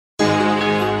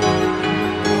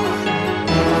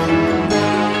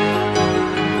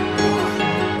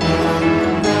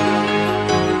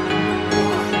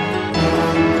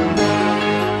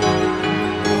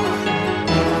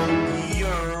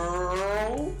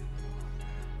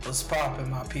What's poppin',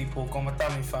 my people? ¿Cómo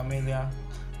está mi familia?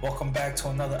 Welcome back to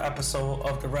another episode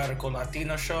of the Radical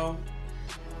Latino Show.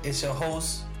 It's your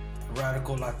host,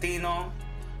 Radical Latino,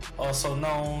 also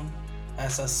known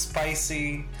as a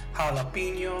spicy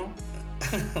jalapeno.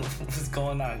 What's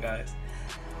going on, guys?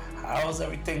 How's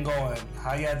everything going?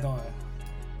 How y'all doing?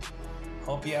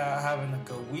 Hope y'all having a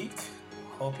good week.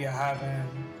 Hope y'all having,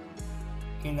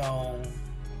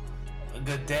 a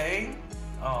good day.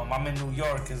 I'm in New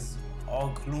York. It's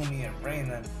all gloomy and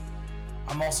raining.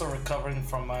 I'm also recovering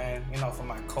from my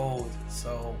cold.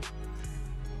 So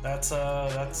that's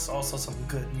also some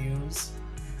good news.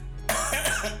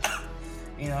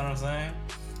 You know what I'm saying?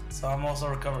 So I'm also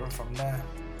recovering from that,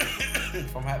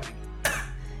 from having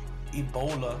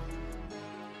Ebola.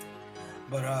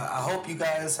 But I hope you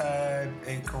guys had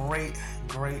a great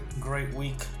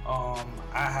week. I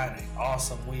had an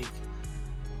awesome week.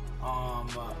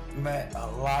 Met a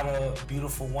lot of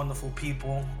beautiful, wonderful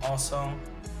people. Also,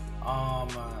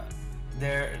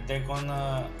 they're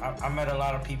gonna. I met a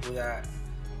lot of people that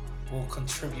will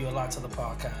contribute a lot to the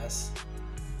podcast.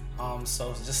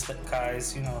 So just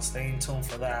guys, stay in tune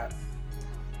for that.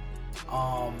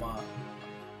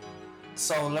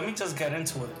 So let me just get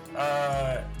into it.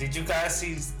 Did you guys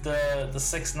see the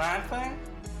 6ix9ine thing?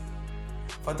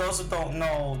 For those who don't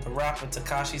know, the rapper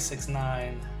Tekashi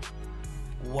 6ix9ine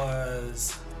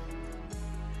was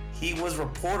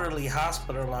reportedly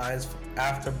hospitalized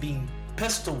after being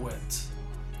pistol whipped.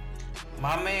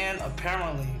 My man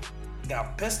apparently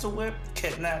got pistol whipped,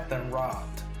 kidnapped, and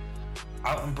robbed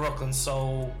out in Brooklyn.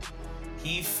 So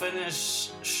he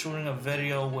finished shooting a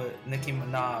video with Nicki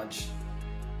Minaj,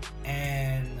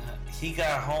 and he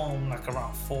got home like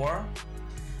around 4,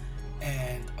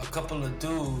 and a couple of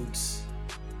dudes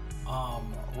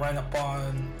ran up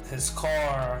on his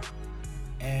car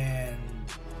and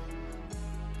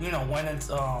went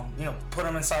into put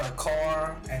him inside the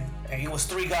car, and it was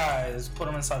 3 guys put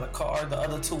him inside the car. The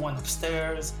other 2 went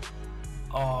upstairs.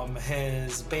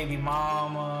 His baby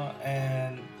mama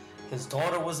and his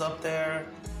daughter was up there.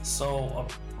 So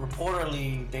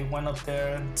reportedly they went up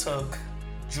there and took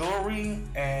jewelry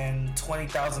and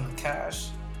 $20,000 in cash,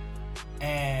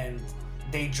 and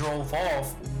they drove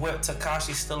off with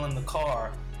Tekashi still in the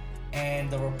car. And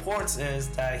the reports is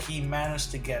that he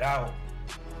managed to get out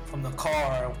from the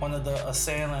car. One of the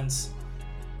assailants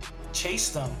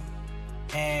chased him,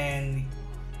 and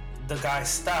the guy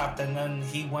stopped, and then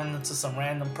he went into some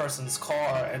random person's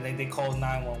car, and they called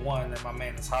 911, and my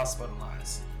man is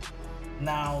hospitalized.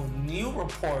 Now, new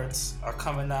reports are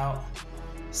coming out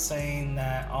saying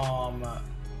that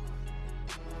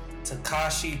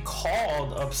Tekashi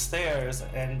called upstairs,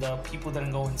 and the people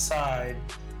didn't go inside,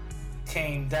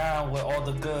 came down with all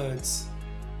the goods.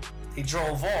 They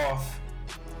drove off,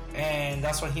 and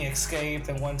that's when he escaped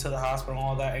and went to the hospital and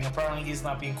all that. And apparently he's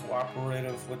not being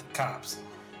cooperative with the cops.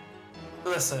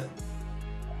 Listen,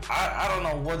 I don't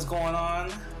know what's going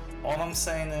on. All I'm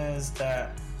saying is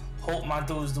that hope my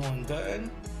dude's doing good.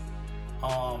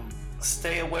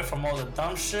 Stay away from all the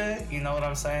dumb shit. You know what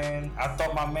I'm saying? I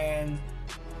thought my man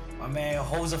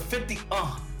holds a 50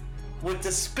 with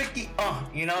the spicky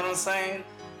you know what I'm saying?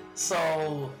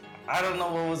 So I don't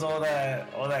know what was all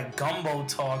that gumbo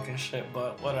talk and shit,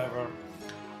 but whatever.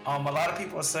 A lot of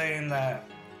people are saying that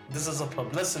this is a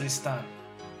publicity stunt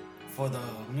for the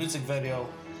music video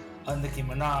of Nicki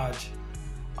Minaj.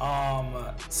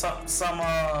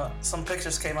 Some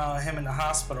pictures came out of him in the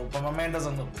hospital, but my man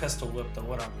doesn't look pistol whipped or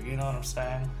whatever. You know what I'm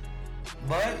saying?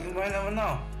 But you might never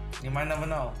know. You might never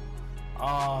know.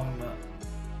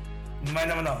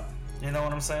 You know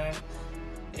what I'm saying?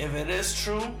 If it is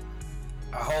true,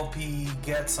 I hope he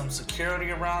gets some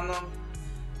security around him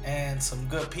and some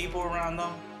good people around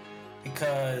him,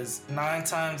 because 9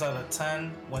 times out of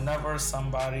 10, whenever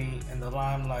somebody in the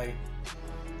limelight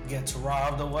gets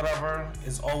robbed or whatever,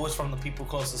 it's always from the people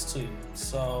closest to you.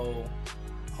 So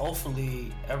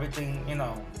hopefully everything,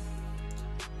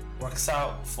 works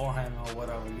out for him or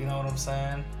whatever. You know what I'm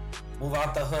saying? Move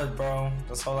out the hood, bro.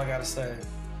 That's all I gotta say.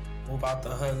 Move out the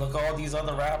hood. Look at all these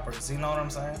other rappers. You know what I'm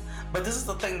saying? But this is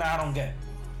the thing that I don't get.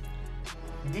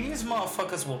 These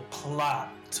motherfuckers will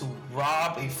plot to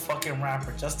rob a fucking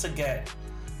rapper just to get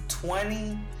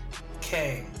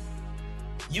 $20K.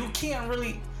 You can't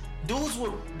really... Dudes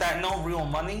that know real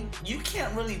money, you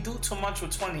can't really do too much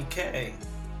with $20K.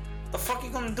 The fuck you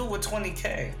gonna do with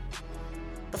 $20K?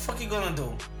 The fuck you gonna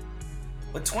do?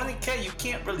 With $20K, you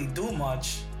can't really do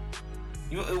much.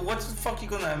 What the fuck you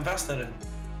gonna invest it in?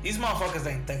 These motherfuckers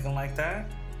ain't thinking like that.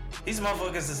 These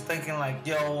motherfuckers is thinking like,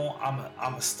 yo,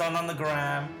 I'm a stun on the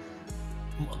gram,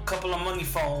 a couple of money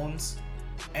phones,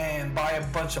 and buy a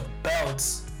bunch of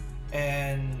belts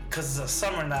and because it's a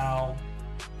summer now,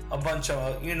 a bunch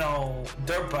of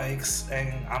dirt bikes,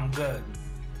 and I'm good.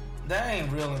 That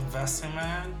ain't real investing,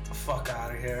 man. Get the fuck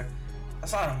out of here.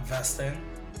 That's not investing.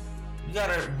 You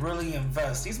gotta really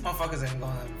invest. These motherfuckers ain't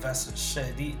gonna invest in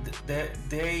shit.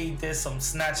 They did some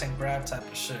snatch and grab type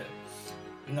of shit.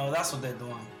 That's what they're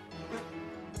doing.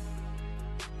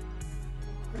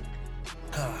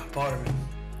 Pardon me.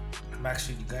 I'm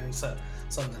actually getting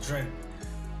something to drink.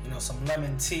 Some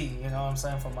lemon tea. You know what I'm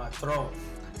saying, for my throat.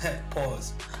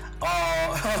 Pause.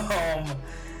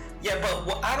 Yeah, but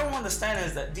what I don't understand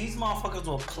is that these motherfuckers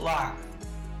will plot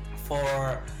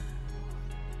for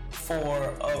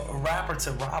a rapper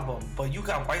to rob them, but you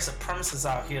got white supremacists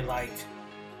out here like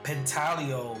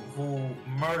Pentalio, who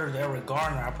murdered Eric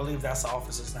Garner. I believe that's the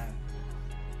officer's name.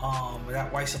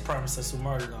 That white supremacist who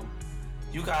murdered him.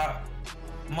 You got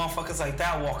motherfuckers like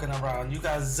that walking around. You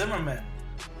got Zimmerman.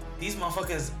 These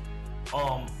motherfuckers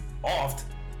offed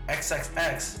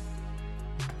XXX.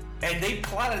 And they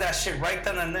plotted that shit right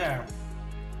then and there.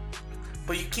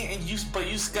 But you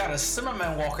just got a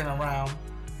Zimmerman walking around.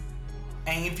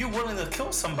 And if you're willing to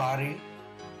kill somebody,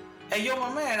 hey, yo,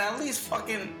 my man, at least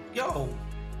fucking,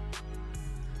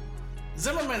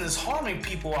 Zimmerman is harming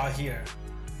people out here.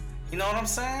 You know what I'm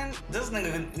saying? This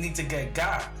nigga need to get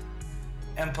got.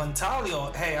 And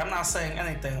Pantaleo, hey, I'm not saying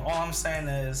anything. All I'm saying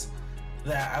is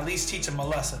that at least teach him a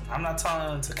lesson. I'm not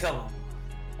telling him to kill him.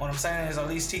 What I'm saying is at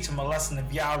least teach him a lesson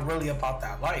if y'all really about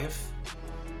that life.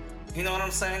 You know what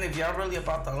I'm saying? If y'all really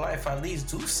about that life, at least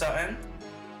do something.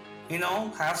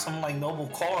 Have some noble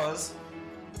cause.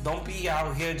 Don't be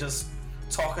out here just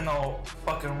talking all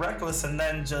fucking reckless and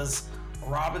then just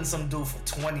robbing some dude for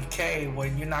 $20K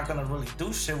when you're not gonna really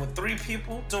do shit with 3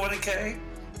 people. $20K?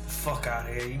 Fuck out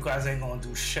of here. You guys ain't gonna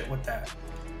do shit with that.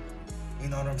 You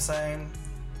know what I'm saying?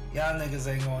 Y'all niggas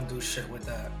ain't gonna do shit with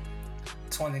that.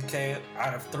 20K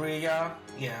out of 3 of y'all?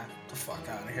 Yeah, the fuck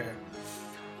out of here.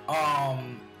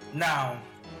 Now,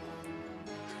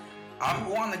 I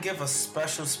want to give a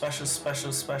special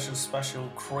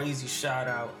crazy shout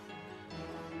out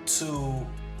to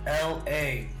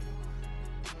LA.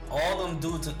 All them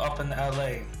dudes up in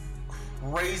LA.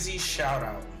 Crazy shout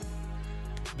out.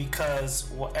 Because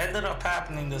what ended up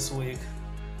happening this week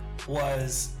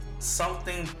was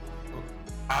something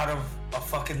out of a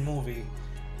fucking movie.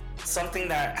 Something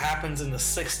that happens in the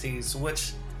 60s,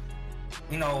 which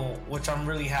I'm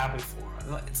really happy for.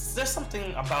 There's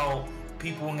something about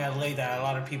people in LA that a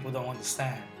lot of people don't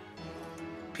understand.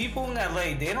 People in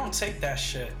LA, they don't take that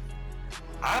shit.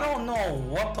 I don't know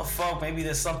what the fuck. Maybe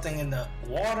there's something in the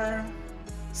water,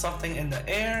 something in the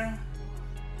air,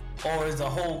 or is the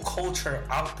whole culture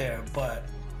out there. But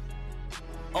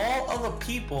all other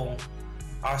people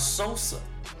are so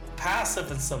passive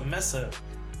and submissive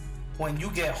when you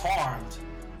get harmed.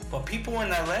 But people in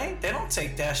LA, they don't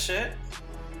take that shit.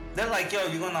 They're like, yo,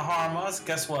 you're gonna harm us?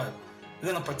 Guess what?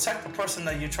 We're gonna protect the person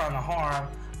that you're trying to harm,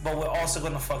 but we're also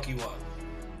gonna fuck you up.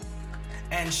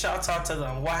 And shouts out to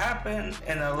them. What happened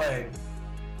in LA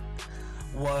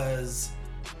was,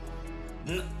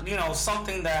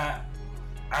 something that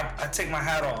I take my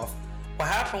hat off. What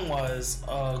happened was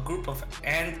a group of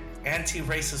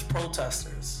anti-racist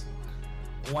protesters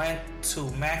went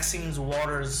to Maxine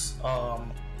Waters'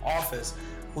 office.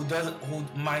 Who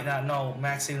might not know,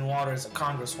 Maxine Waters, a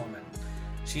congresswoman.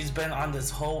 She's been on this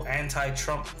whole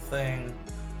anti-Trump thing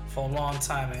for a long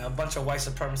time, and a bunch of white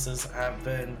supremacists have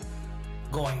been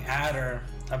going at her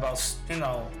about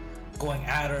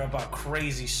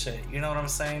crazy shit. You know what I'm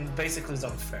saying? Basically, it's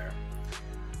unfair.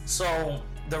 So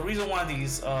the reason why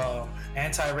these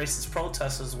anti-racist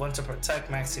protesters went to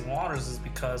protect Maxine Waters is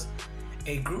because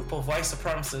a group of white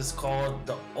supremacists called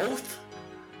the Oath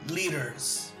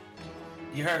Leaders.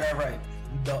 You heard that right.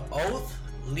 The Oath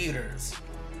Leaders.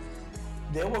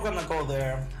 They were gonna go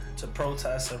there to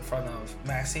protest in front of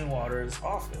Maxine Waters'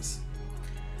 office.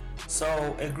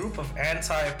 So a group of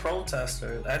anti-racist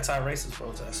protesters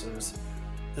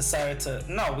decided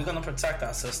we're gonna protect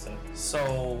our sister.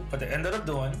 So what they ended up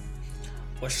doing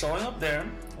was showing up there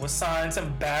with signs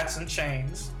and bats and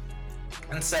chains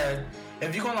and said,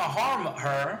 if you're gonna harm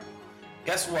her,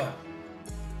 guess what?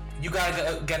 You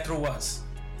gotta get through us.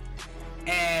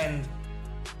 And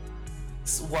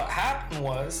what happened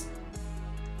was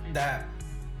that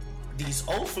these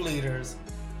Oath Leaders,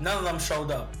 none of them showed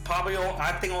up. Probably,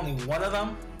 I think only one of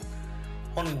them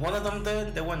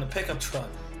did. They were in the pickup truck.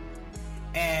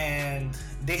 And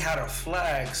they had a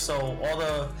flag, so all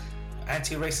the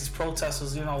anti-racist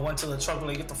protesters, went to the truck,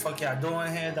 like, get the fuck y'all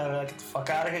doing here? Get the fuck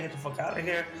out of here, get the fuck out of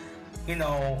here.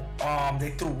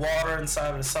 They threw water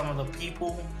inside of some of the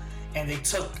people, and they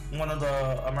took one of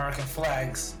the American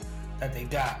flags that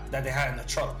they had in the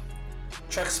truck.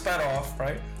 Truck sped off,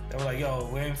 right? They were like, yo,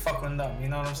 we ain't fucking with them, you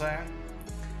know what I'm saying?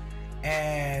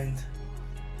 And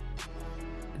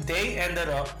they ended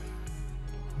up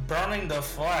burning the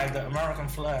flag, the American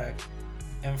flag,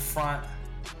 in front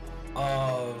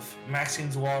of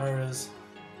Maxine Waters'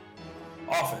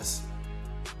 office.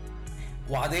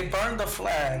 While they burned the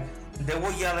flag, they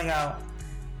were yelling out,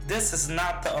 "This is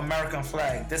not the American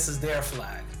flag, this is their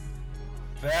flag."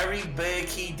 Very big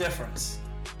key difference.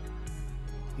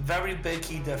 Very big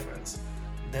key difference.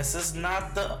 This is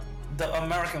not the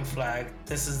American flag,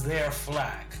 this is their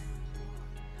flag.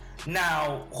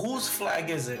 Now, whose flag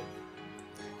is it?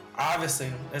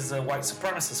 Obviously, it's the white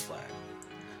supremacist flag.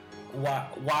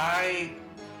 Why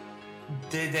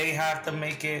did they have to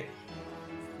make it,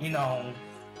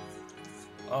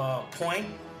 point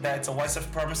that it's a white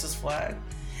supremacist flag?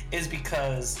 Is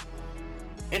because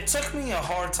it took me a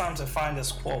hard time to find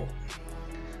this quote.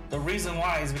 The reason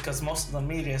why is because most of the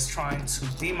media is trying to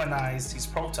demonize these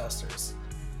protesters,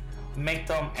 make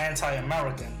them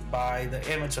anti-American by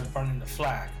the image of burning the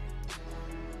flag.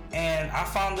 And I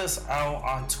found this out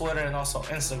on Twitter and also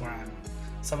Instagram.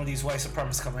 Some of these white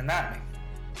supremacists coming at me.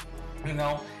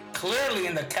 Clearly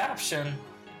in the caption,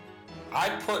 I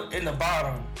put in the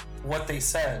bottom what they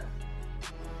said.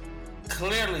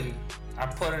 Clearly, I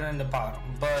put it in the bottom.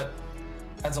 But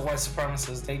as a white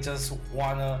supremacist, they just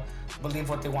want to believe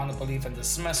what they want to believe and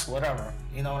dismiss whatever.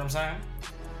 You know what I'm saying?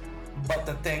 But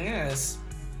the thing is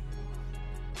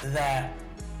that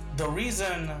the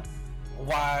reason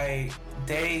why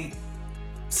they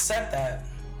said that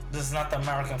this is not the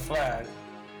American flag,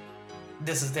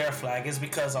 this is their flag, is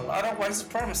because a lot of white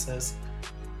supremacists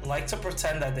like to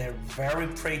pretend that they're very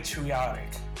patriotic.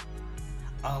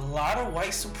 A lot of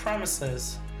white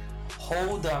supremacists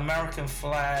hold the American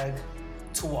flag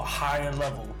to a higher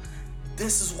level.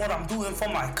 This is what I'm doing for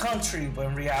my country, but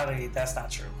in reality, that's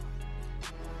not true.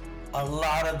 A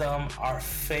lot of them are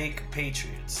fake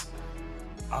patriots.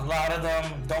 A lot of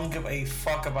them don't give a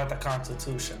fuck about the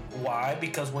Constitution. Why?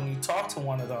 Because when you talk to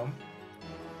one of them,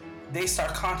 they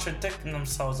start contradicting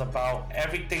themselves about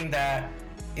everything that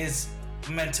is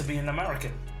meant to be an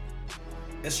American.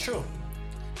 It's true.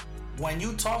 When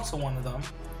you talk to one of them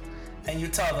and you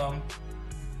tell them,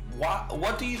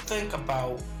 what do you think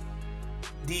about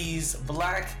these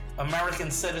black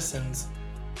American citizens'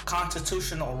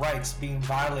 constitutional rights being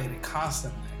violated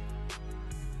constantly?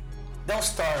 They'll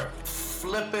start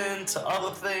flipping to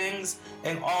other things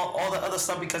and all the other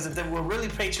stuff, because if they were really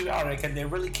patriotic and they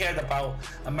really cared about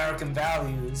American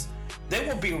values, they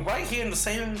would be right here in the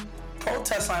same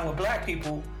protest line with black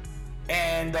people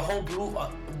and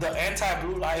the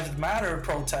anti-Blue Lives Matter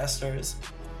protesters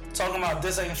talking about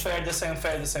this ain't fair, this ain't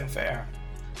fair, this ain't fair.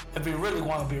 If we really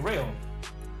want to be real.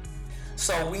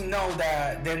 So we know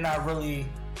that they're not really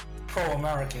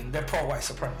pro-American, they're pro-white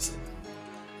supremacy.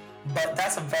 But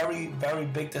that's a very, very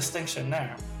big distinction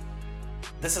there.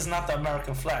 This is not the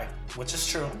American flag, which is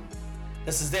true.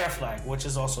 This is their flag, which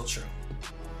is also true.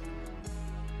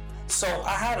 So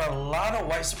I had a lot of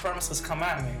white supremacists come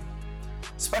at me,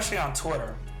 especially on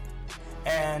Twitter.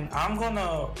 And I'm going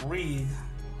to read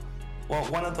what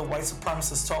one of the white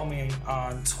supremacists told me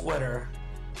on Twitter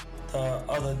the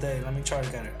other day. Let me try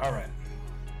to get it. All right.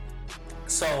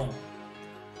 So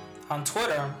on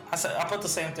Twitter, I put the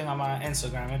same thing on my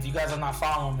Instagram. If you guys are not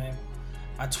following me,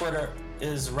 my Twitter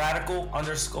is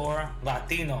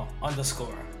radical_Latino_.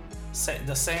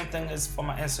 The same thing is for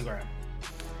my Instagram.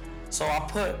 So I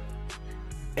put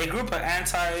a group of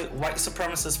anti-white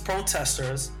supremacist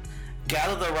protesters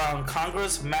gathered around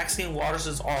Congress Maxine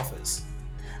Waters' office.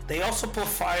 They also put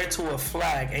fire to a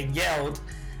flag and yelled,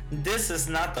 "This is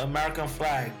not the American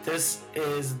flag, this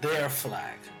is their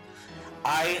flag."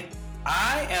 I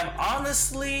am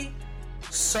honestly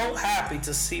so happy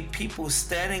to see people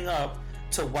standing up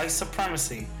to white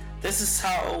supremacy. This is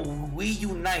how we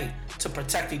unite to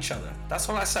protect each other. That's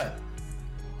what I said,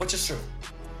 which is true.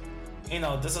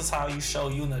 This is how you show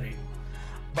unity.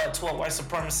 But to a white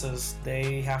supremacist,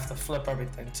 they have to flip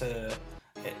everything to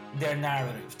their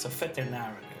narrative, to fit their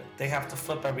narrative. They have to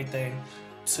flip everything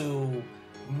to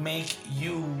make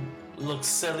you look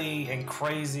silly and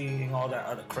crazy and all that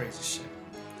other crazy shit.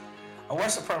 A white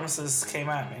supremacist came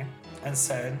at me and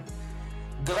said,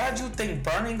 "Glad you think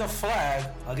burning the flag,"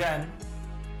 again,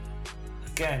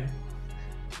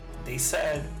 they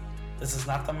said, "This is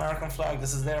not the American flag,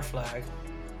 this is their flag."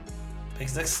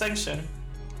 Big distinction.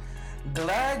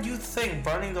 "Glad you think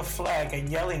burning the flag and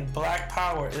yelling Black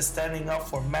Power is standing up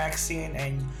for Maxine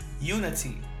and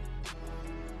unity.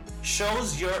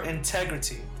 Shows your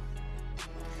integrity."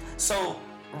 So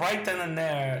right then and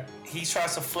there, he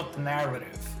tries to flip the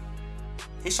narrative.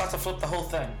 He tried to flip the whole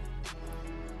thing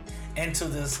into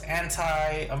this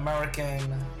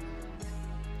anti-American,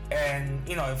 and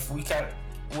if we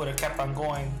would have kept on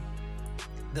going,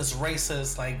 this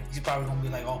racist, like, he's probably gonna be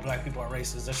like, oh, black people are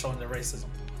racist, they're showing their racism,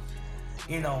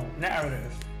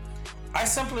 narrative. I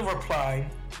simply replied,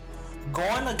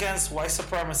 going against white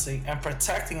supremacy and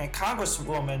protecting a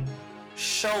congresswoman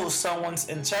shows someone's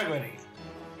integrity.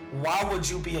 Why would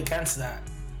you be against that?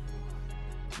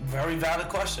 Very valid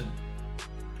question.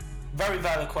 Very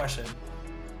valid question.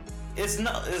 It's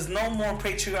no more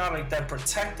patriotic than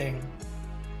protecting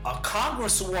a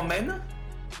congresswoman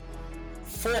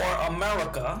for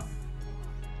America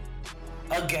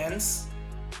against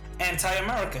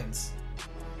anti-Americans.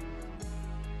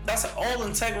 That's all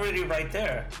integrity right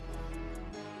there.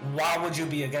 Why would you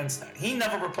be against that? He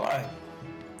never replied.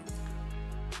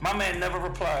 My man never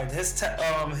replied. His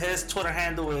Twitter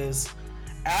handle is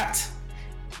at,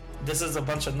 this is a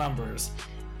bunch of numbers,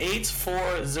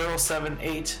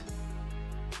 84078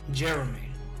 Jeremy.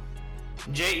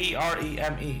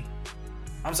 Jeremy.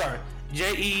 I'm sorry,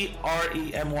 Jeremy.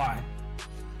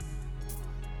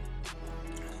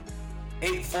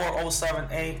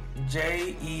 84078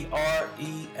 Jeremy.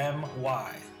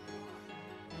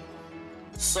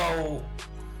 So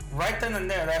right then and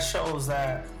there, that shows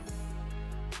that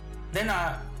they're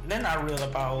not real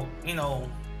about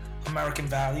American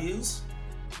values.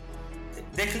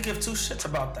 They could give two shits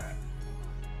about that.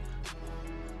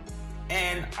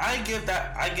 And I give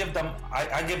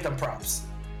them props.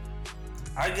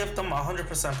 I give them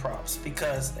 100% props,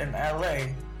 because in LA,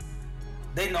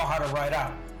 they know how to ride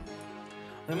out.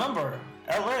 Remember,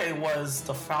 LA was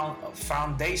the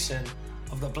foundation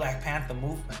of the Black Panther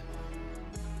movement.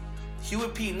 Huey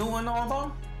P. Newton and all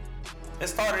them, it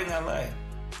started in LA.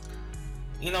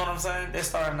 You know what I'm saying? They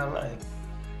started in LA.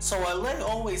 So LA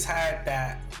always had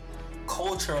that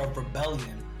culture of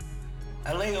rebellion.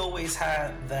 LA always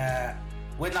had that,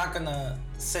 we're not gonna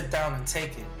sit down and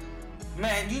take it.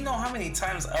 Man, you know how many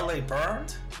times LA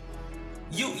burned?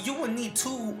 You would need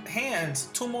two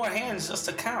more hands just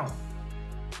to count.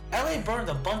 LA burned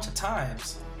a bunch of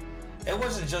times. It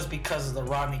wasn't just because of the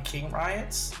Rodney King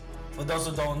riots. For those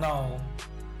who don't know,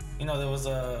 there was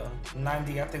a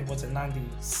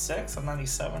 96 or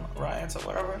 97 riots or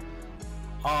whatever.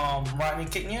 Rodney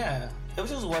King, yeah. It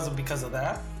just wasn't because of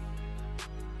that.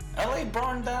 LA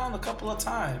burned down a couple of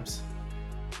times.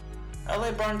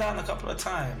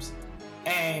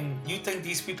 And you think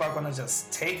these people are gonna just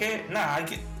take it? Nah,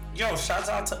 shout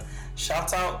out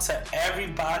to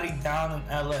everybody down in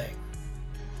LA.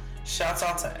 Shouts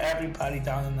out to everybody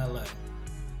down in LA.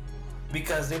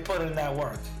 Because they put in that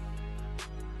work.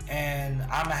 And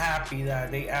I'm happy that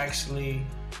they actually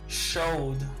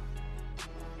showed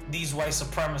these white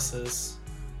supremacists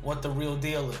what the real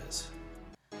deal is.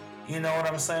 You know what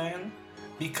I'm saying?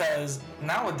 Because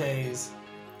nowadays,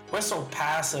 we're so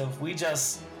passive. We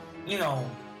just, we go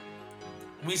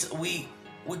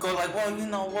like,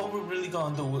 well, what we're really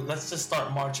gonna do? Let's just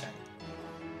start marching.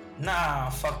 Nah,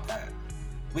 fuck that.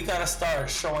 We gotta start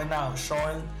showing up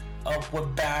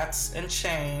with bats and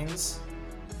chains.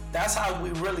 That's how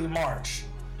we really march.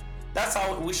 That's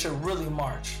how we should really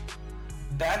march.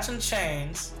 Bats and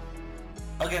chains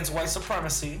against white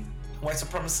supremacy, white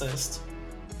supremacists,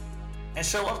 and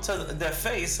show up to their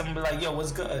face and be like, yo,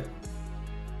 what's good?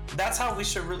 That's how we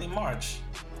should really march.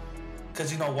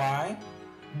 Because you know why?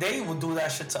 They will do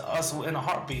that shit to us in a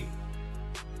heartbeat.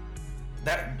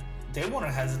 That they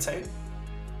wouldn't hesitate.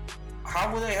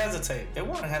 How would they hesitate? They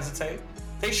wouldn't hesitate.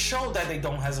 They showed that they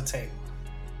don't hesitate.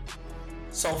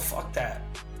 So fuck that.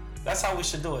 That's how we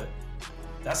should do it.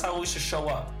 That's how we should show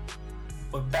up.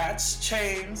 With bats,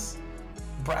 chains,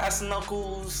 brass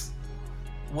knuckles,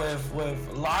 with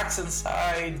locks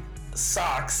inside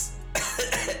socks.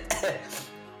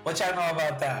 What y'all know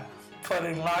about that?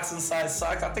 Putting locks inside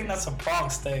socks. I think that's a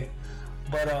Bronx thing.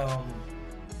 But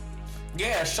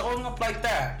yeah, showing up like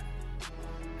that.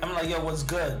 I'm like, yo, what's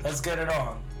good? Let's get it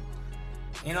on.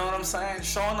 You know what I'm saying?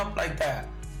 Showing up like that.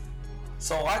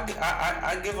 So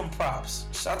I give them props.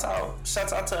 Shouts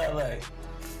out to LA.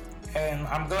 And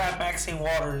I'm glad Maxine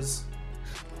Waters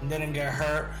didn't get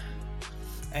hurt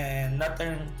and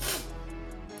nothing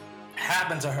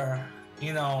happened to her,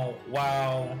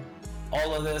 while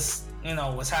all of this,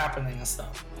 was happening and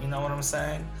stuff. You know what I'm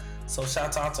saying? So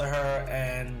shouts out to her,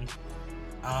 and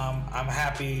I'm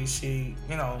happy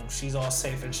she's all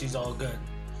safe and she's all good.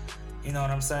 You know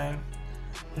what I'm saying?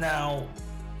 Now,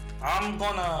 I'm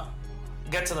gonna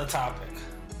get to the topic.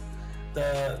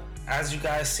 As you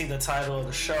guys see the title of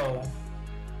the show,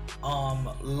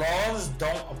 laws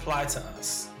don't apply to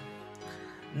us.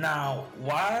 Now,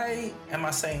 why am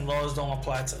I saying laws don't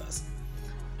apply to us?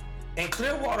 In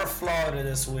Clearwater, Florida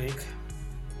this week,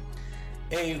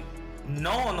 a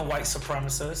known white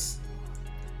supremacist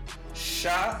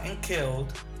shot and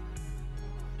killed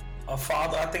a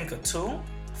father, I think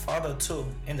father of two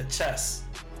in the chest.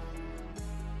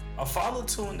 A father of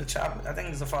two in the chest. I think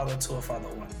it's a father of two or father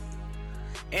of one.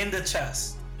 In the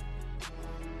chest.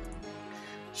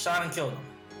 Shot and killed him.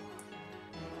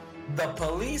 The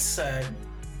police said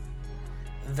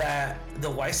that the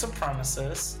white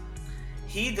supremacist,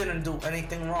 he didn't do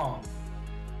anything wrong.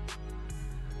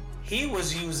 He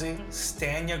was using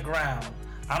stand your ground.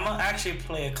 I'm gonna actually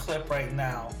play a clip right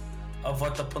now of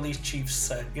what the police chief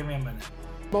said. Give me a minute.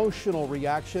 Emotional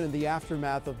reaction in the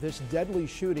aftermath of this deadly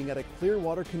shooting at a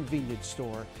Clearwater convenience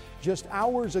store. Just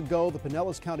hours ago, the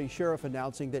Pinellas County Sheriff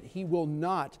announcing that he will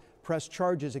not press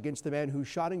charges against the man who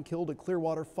shot and killed a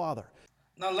Clearwater father.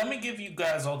 Now, let me give you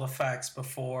guys all the facts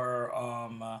before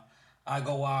I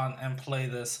go on and play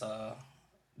this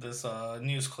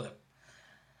news clip.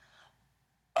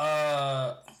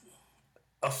 A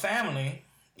family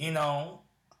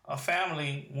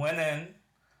went in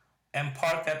and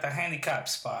parked at the handicap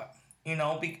spot,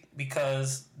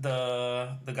 because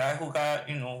the guy who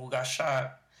got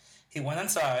shot, he went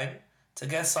inside to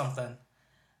get something.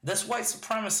 This white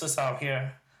supremacist out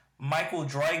here, Michael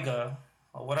Dreiger,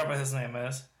 or whatever his name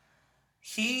is,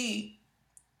 he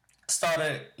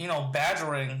started,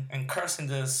 badgering and cursing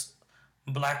this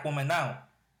black woman out.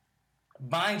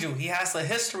 Mind you, he has a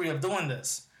history of doing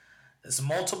this. There's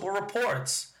multiple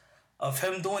reports of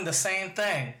him doing the same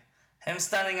thing. Him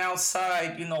standing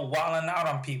outside, wilding out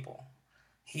on people.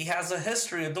 He has a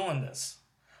history of doing this,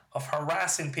 of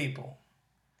harassing people.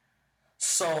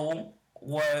 So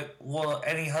what will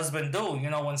any husband do,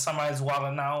 when somebody's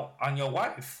wilding out on your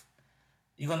wife?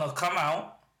 You're going to come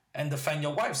out and defend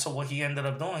your wife. So what he ended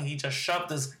up doing, he just shoved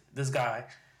this guy.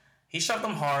 He shoved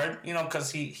him hard,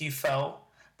 because he fell.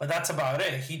 But that's about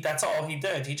it. That's all he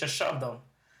did. He just shoved him.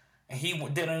 And he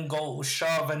didn't go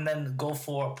shove and then go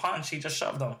for a punch. He just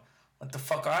shoved him. Get the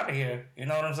fuck out of here. You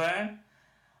know what I'm saying?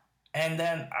 And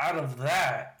then out of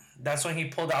that's when he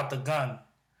pulled out the gun.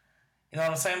 You know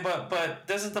what I'm saying? But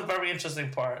this is the very interesting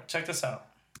part. Check this out.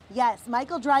 Yes,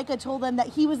 Michael Dreiger told them that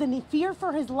he was in fear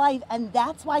for his life, and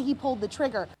that's why he pulled the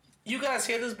trigger. You guys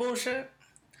hear this bullshit?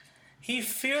 He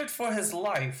feared for his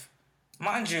life.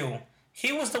 Mind you,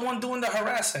 he was the one doing the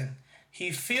harassing.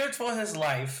 He feared for his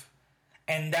life,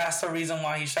 and that's the reason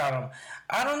why he shot him.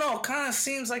 I don't know, it kind of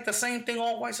seems like the same thing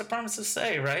all white supremacists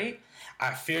say, right?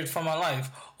 I feared for my life.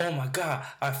 Oh my God,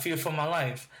 I feared for my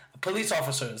life. Police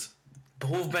officers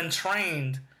who've been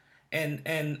trained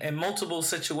in multiple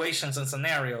situations and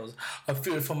scenarios, I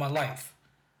feared for my life.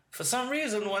 For some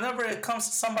reason, whenever it comes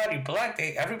to somebody black,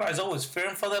 everybody's always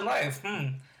fearing for their life.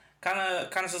 Kind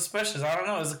of suspicious. I don't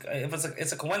know if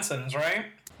it's a coincidence, right?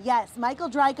 Yes, Michael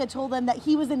Dreiger told them that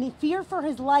he was in fear for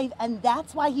his life, and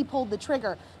that's why he pulled the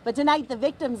trigger. But tonight, the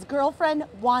victim's girlfriend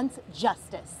wants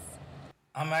justice.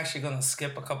 I'm actually going to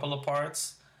skip a couple of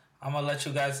parts. I'm going to let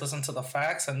you guys listen to the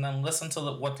facts and then listen to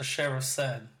what the sheriff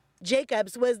said.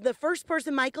 Jacobs was the first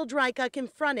person Michael Dreiger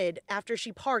confronted after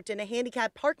she parked in a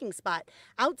handicapped parking spot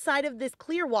outside of this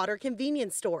Clearwater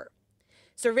convenience store.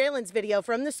 Surveillance video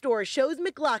from the store shows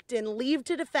McLaughlin leave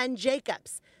to defend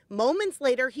Jacobs. Moments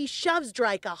later, he shoves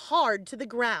Dreiger hard to the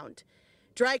ground.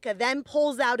 Dreiger then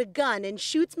pulls out a gun and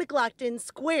shoots McLaughlin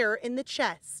square in the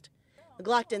chest.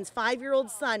 McLaughlin's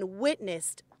 5-year-old son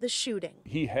witnessed the shooting.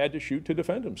 He had to shoot to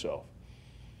defend himself.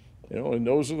 And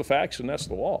those are the facts, and that's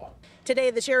the law. Today,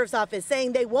 the sheriff's office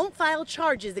saying they won't file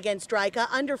charges against Dreiger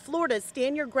under Florida's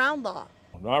Stand Your Ground law.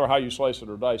 No matter how you slice it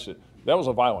or dice it, that was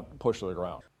a violent push to the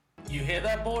ground. You hear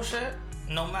that bullshit?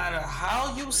 No matter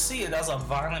how you see it, that's a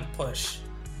violent push.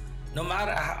 No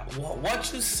matter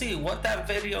what you see, what that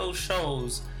video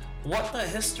shows, what the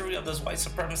history of this white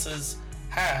supremacist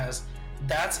has,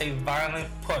 that's a violent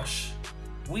push.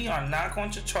 We are not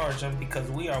going to charge him because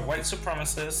we are white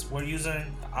supremacists. We're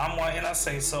using I'm white and I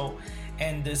say so.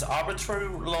 And this arbitrary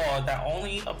law that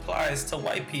only applies to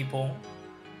white people,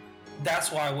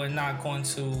 that's why we're not going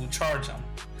to charge him.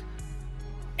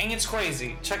 And it's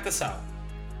crazy. Check this out.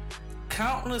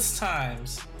 Countless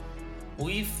times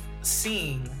we've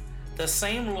seen the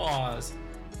same laws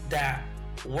that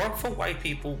work for white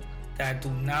people that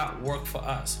do not work for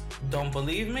us. Don't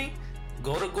believe me?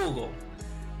 Go to Google.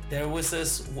 There was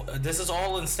this is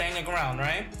all in Stand Your Ground,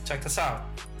 right? Check this out.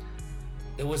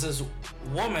 There was this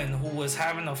woman who was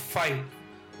having a fight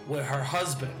with her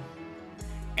husband,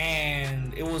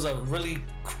 and it was a really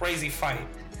crazy fight.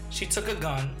 She took a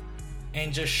gun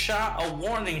and just shot a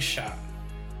warning shot.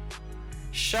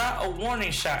 shot a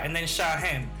warning shot, and then shot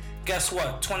him. Guess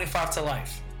what? 25 to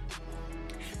life.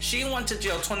 She went to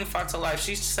jail, 25 to life.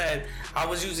 She said, I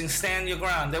was using stand your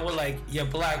ground. They were like, you're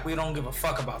black, we don't give a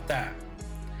fuck about that.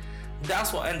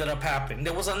 That's what ended up happening.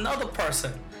 There was another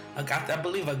person, I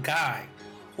believe a guy,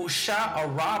 who shot a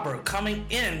robber coming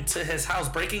into his house,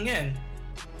 breaking in.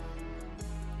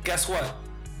 Guess what?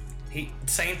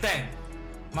 Same thing.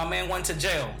 My man went to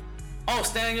jail. Oh,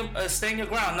 stand your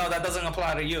ground. No, that doesn't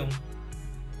apply to you.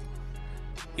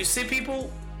 You see,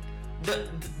 people,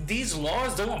 these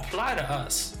laws don't apply to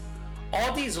us.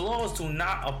 All these laws do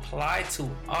not apply to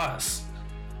us.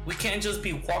 We can't just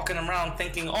be walking around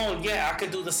thinking, oh yeah, I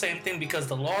could do the same thing because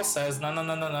the law says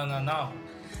no.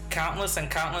 Countless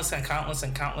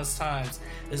times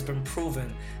it's been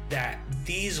proven that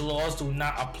these laws do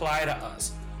not apply to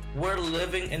us. We're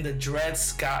living in the Dred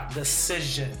Scott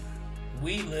decision.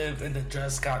 We live in the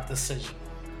Dred Scott decision.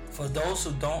 For those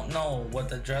who don't know what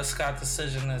the Dred Scott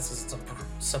decision is, it's the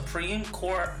Supreme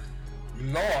Court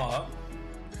law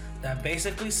that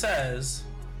basically says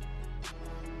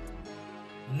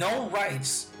no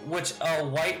rights which a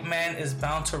white man is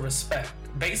bound to respect.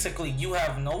 Basically, you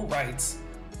have no rights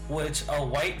which a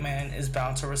white man is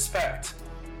bound to respect.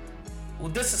 Well,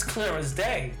 this is clear as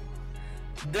day.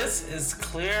 This is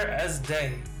clear as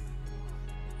day.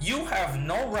 You have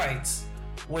no rights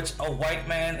which a white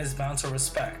man is bound to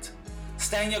respect.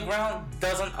 Stand your ground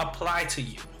doesn't apply to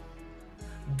you.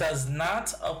 Does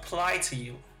not apply to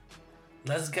you.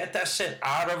 Let's get that shit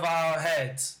out of our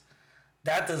heads.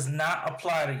 That does not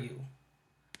apply to you.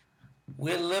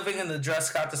 We're living in the Dred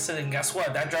Scott decision. Guess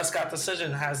what? That Dred Scott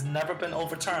decision has never been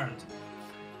overturned.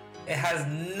 It has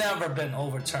never been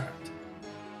overturned.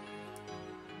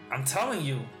 I'm telling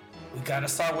you, we gotta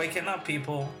start waking up,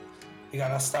 people. We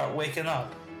gotta start waking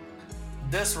up.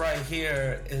 This right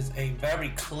here is a very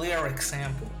clear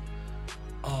example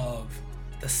of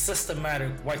the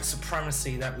systematic white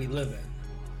supremacy that we live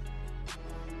in.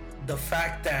 The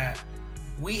fact that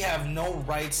we have no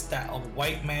rights that a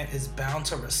white man is bound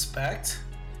to respect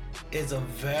is a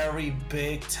very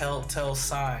big telltale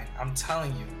sign. I'm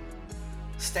telling you,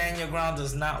 stand your ground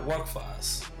does not work for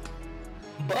us.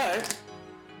 But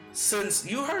since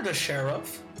you heard the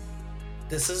sheriff,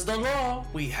 this is the law.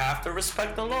 We have to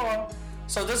respect the law.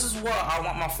 So this is what I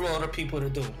want my Florida people to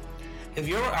do.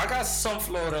 I got some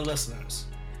Florida listeners.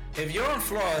 If you're in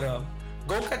Florida,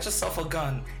 go get yourself a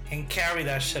gun and carry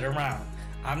that shit around.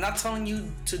 I'm not telling you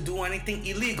to do anything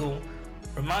illegal.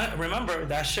 Remember,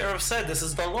 that sheriff said this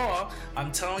is the law.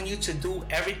 I'm telling you to do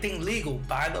everything legal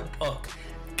by the book.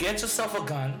 Get yourself a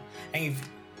gun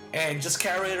and just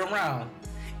carry it around.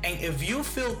 And if you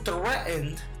feel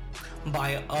threatened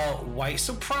by a white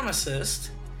supremacist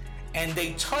and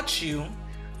they touch you,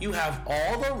 you have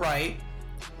all the right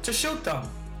to shoot them.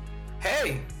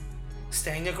 Hey,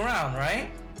 stand your ground,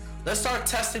 right? Let's start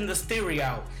testing this theory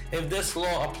out if this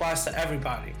law applies to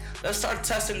everybody. Let's start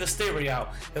testing this theory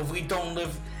out if we don't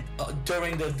live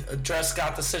during the Dred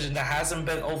Scott decision that hasn't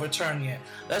been overturned yet.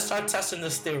 Let's start testing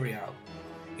this theory out.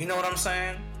 You know what I'm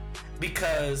saying?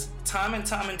 Because time and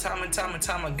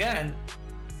time again,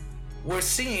 we're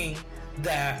seeing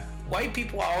that white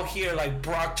people out here like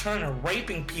Brock Turner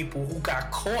raping people who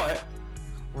got caught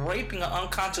raping an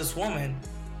unconscious woman.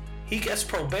 He gets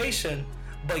probation,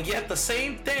 but yet the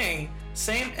same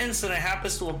incident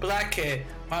happens to a black kid.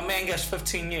 My man gets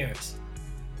 15 years.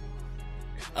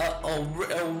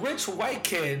 A rich white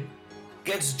kid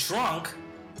gets drunk,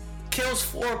 kills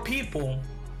 4 people,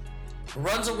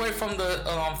 runs away from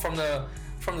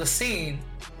the scene.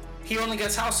 He only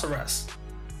gets house arrest.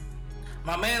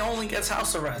 My man only gets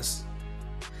house arrest.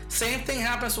 Same thing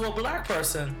happens to a black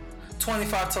person,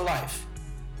 25 to life.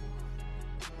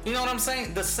 You know what I'm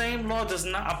saying? The same law does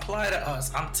not apply to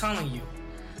us. I'm telling you.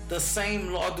 The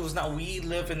same law does not. We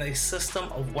live in a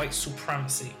system of white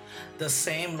supremacy. The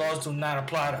same laws do not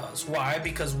apply to us. Why?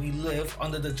 Because we live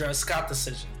under the Dred Scott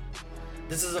decision.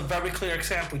 This is a very clear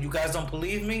example. You guys don't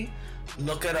believe me?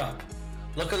 Look it up.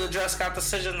 Look at the Dred Scott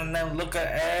decision and then look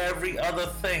at every other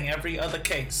thing, every other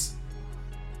case.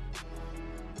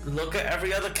 Look at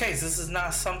every other case. This is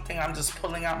not something I'm just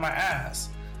pulling out my ass.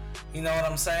 You know what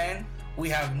I'm saying? We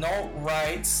have no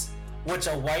rights which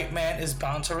a white man is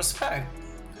bound to respect.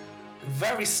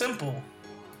 Very simple.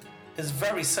 It's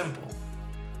very simple.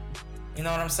 You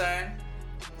know what I'm saying?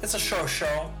 It's a short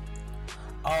show.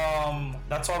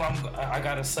 That's all I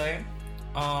gotta say.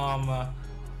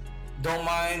 Don't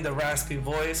mind the raspy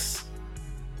voice.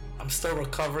 I'm still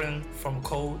recovering from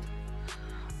cold.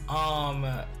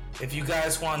 If you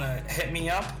guys wanna hit me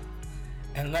up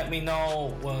and let me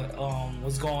know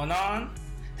what's going on,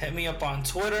 hit me up on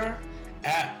Twitter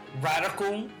at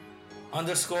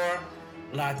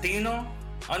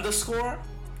radical_Latino_.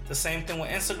 The same thing with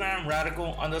Instagram,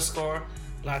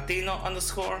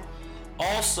 radical_Latino_.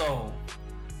 Also,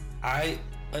 I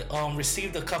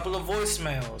received a couple of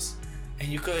voicemails, and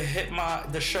you could hit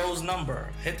the show's number.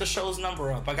 Hit the show's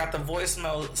number up. I got the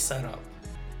voicemail set up,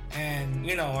 and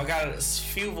I got a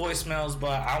few voicemails,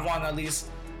 but I want at least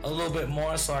a little bit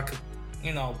more so I could,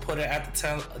 put it at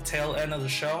the tail end of the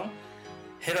show.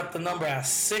 Hit up the number at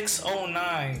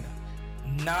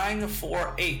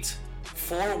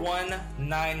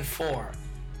 609-948-4194.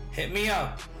 Hit me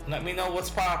up. Let me know what's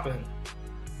popping.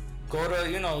 Go to,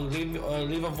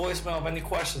 leave a voicemail of any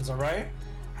questions, all right?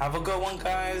 Have a good one,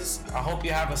 guys. I hope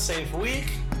you have a safe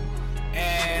week,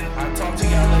 and I'll talk to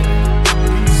y'all later.